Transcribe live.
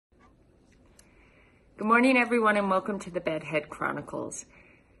Good morning, everyone, and welcome to the Bedhead Chronicles.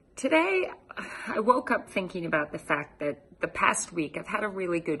 Today, I woke up thinking about the fact that the past week, I've had a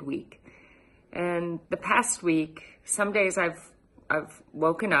really good week. And the past week, some days I've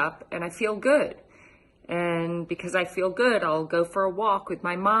woken up and I feel good. And because I feel good, I'll go for a walk with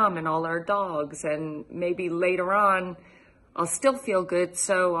my mom and all our dogs. And maybe later on, I'll still feel good,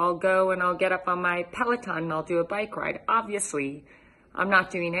 so I'll go and I'll get up on my Peloton and I'll do a bike ride. Obviously, I'm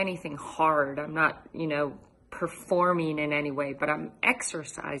not doing anything hard. I'm not, performing in any way, but I'm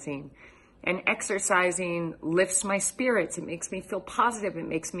exercising. And exercising lifts my spirits. It makes me feel positive. It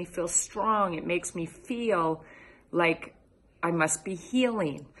makes me feel strong. It makes me feel like I must be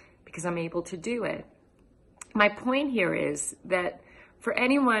healing because I'm able to do it. My point here is that for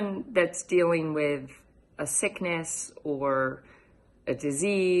anyone that's dealing with a sickness or a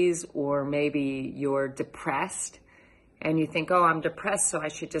disease, or maybe you're depressed, and you think, oh, I'm depressed, so I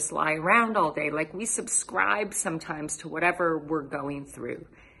should just lie around all day. Like, we subscribe sometimes to whatever we're going through.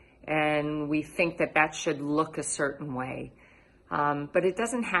 And we think that that should look a certain way. But it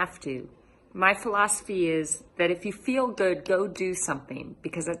doesn't have to. My philosophy is that if you feel good, go do something,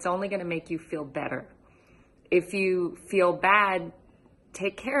 because it's only going to make you feel better. If you feel bad,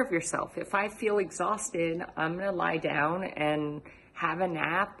 take care of yourself. If I feel exhausted, I'm going to lie down and have a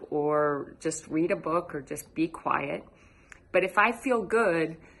nap or just read a book or just be quiet. But if I feel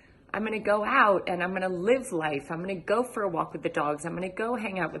good, I'm going to go out and I'm going to live life. I'm going to go for a walk with the dogs. I'm going to go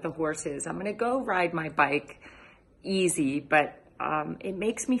hang out with the horses. I'm going to go ride my bike easy, but it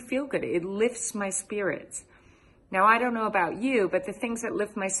makes me feel good. It lifts my spirits. Now, I don't know about you, but the things that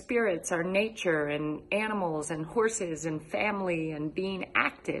lift my spirits are nature and animals and horses and family and being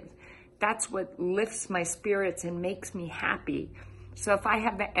active. That's what lifts my spirits and makes me happy. So if I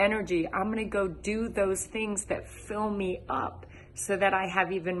have the energy, I'm going to go do those things that fill me up so that I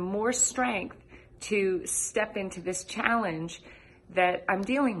have even more strength to step into this challenge that I'm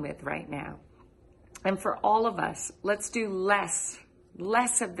dealing with right now. And for all of us, let's do less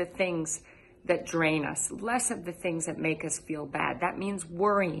of the things that drain us, less of the things that make us feel bad. That means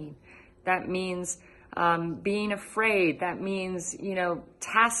worrying. That means being afraid. That means,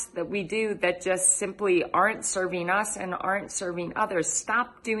 tasks that we do that just simply aren't serving us and aren't serving others.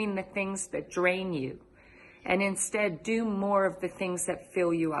 Stop doing the things that drain you, and instead do more of the things that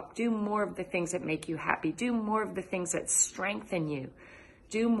fill you up. Do more of the things that make you happy. Do more of the things that strengthen you.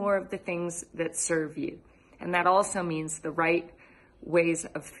 Do more of the things that serve you. And that also means the right ways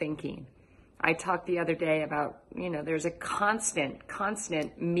of thinking. I talked the other day about, there's a constant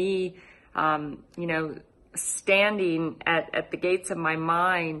me, standing at the gates of my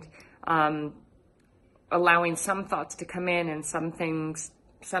mind, allowing some thoughts to come in and some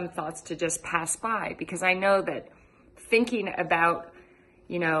thoughts to just pass by, because I know that thinking about,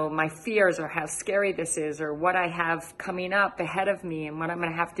 my fears or how scary this is or what I have coming up ahead of me and what I'm going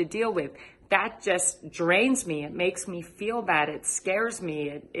to have to deal with, that just drains me. It makes me feel bad. It scares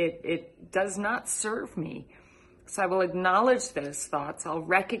me. It does not serve me. So I will acknowledge those thoughts. I'll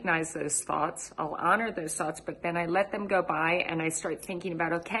recognize those thoughts. I'll honor those thoughts, but then I let them go by and I start thinking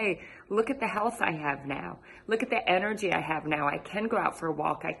about, okay, look at the health I have now. Look at the energy I have now. I can go out for a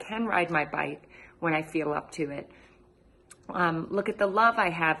walk. I can ride my bike when I feel up to it. Look at the love I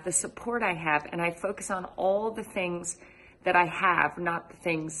have, the support I have, and I focus on all the things that I have, not the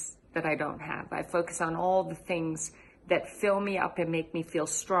things that I don't have. I focus on all the things that fill me up and make me feel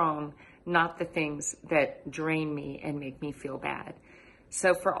strong, not the things that drain me and make me feel bad.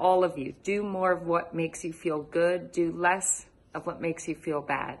 So for all of you, do more of what makes you feel good. Do less of what makes you feel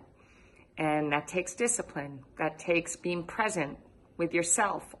bad. And that takes discipline. That takes being present with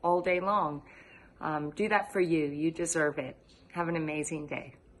yourself all day long. Do that for you. You deserve it. Have an amazing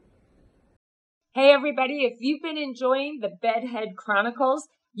day. Hey everybody, if you've been enjoying the Bedhead Chronicles,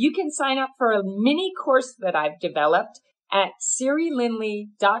 you can sign up for a mini course that I've developed at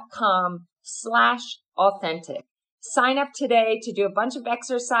sirilinley.com/authentic. Sign up today to do a bunch of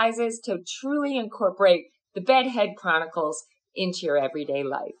exercises to truly incorporate the Bedhead Chronicles into your everyday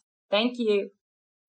life. Thank you.